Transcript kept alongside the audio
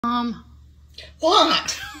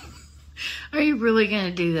What? Are you really going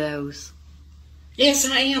to do those? Yes,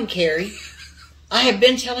 I am, Carrie. I have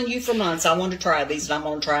been telling you for months I want to try these, and I'm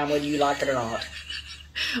going to try them whether you like it or not.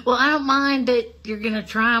 Well, I don't mind that you're going to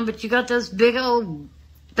try them, but you got those big old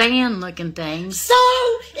fan-looking things. So,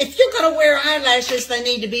 if you're going to wear eyelashes, they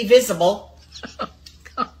need to be visible.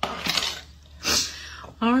 All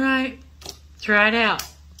right. Try it out.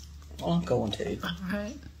 Well, I'm going to. All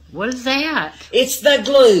right. What is that? It's the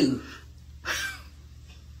glue.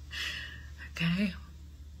 Okay.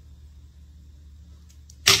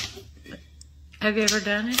 Have you ever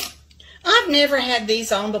done it? I've never had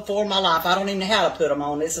these on before in my life. I don't even know how to put them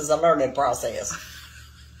on. This is a learning process.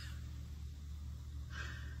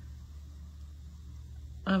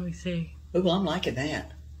 Let me see. Ooh, I'm liking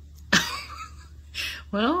that.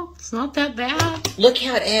 Well, it's not that bad. Look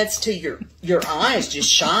how it adds to your eyes.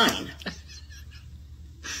 Just shine.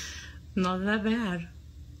 Not that bad.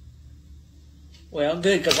 Well,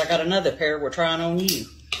 good, because I got another pair we're trying on you.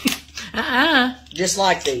 Just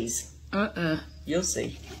like these. You'll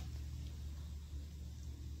see.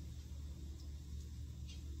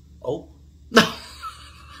 Oh.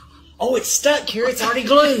 Oh, it's stuck here. It's already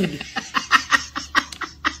glued.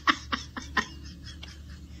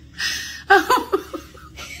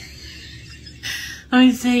 Let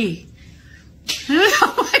me see.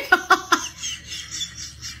 Oh my God.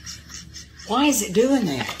 Why is it doing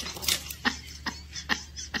that?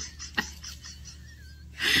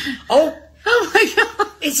 Oh my God.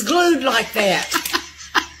 It's glued like that.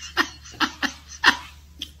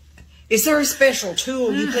 Is there a special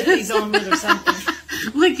tool you put these on with or something?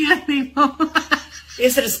 Look at me, Mom.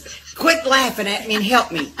 Is it quit laughing at me and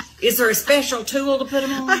help me. Is there a special tool to put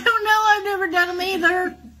them on? I don't know. I've never done them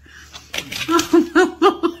either.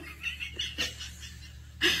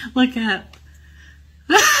 Look at.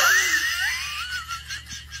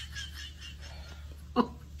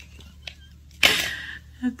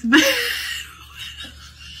 That's bad.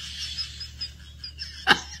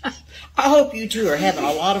 I hope you two are having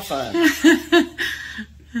a lot of fun.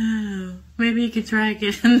 Oh, maybe you could try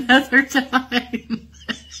again another time.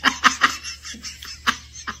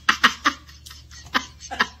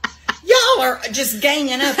 Y'all are just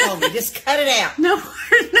ganging up on me. Just cut it out. No,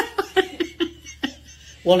 we're not.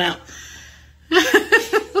 Well, now,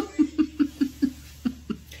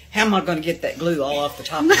 how am I going to get that glue all off the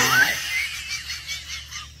top of my eye?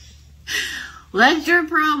 Well, that's your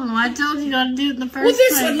problem. I told you not to do it in the first Well,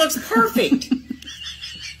 this place. one looks perfect.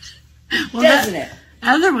 Well, doesn't it?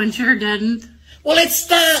 Other one sure doesn't. Well, it's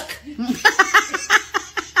stuck.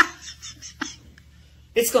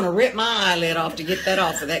 It's going to rip my eyelid off to get that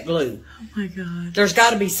off of that glue. Oh, my God. There's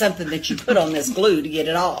got to be something that you put on this glue to get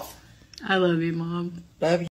it off. I love you, Mom. Love you.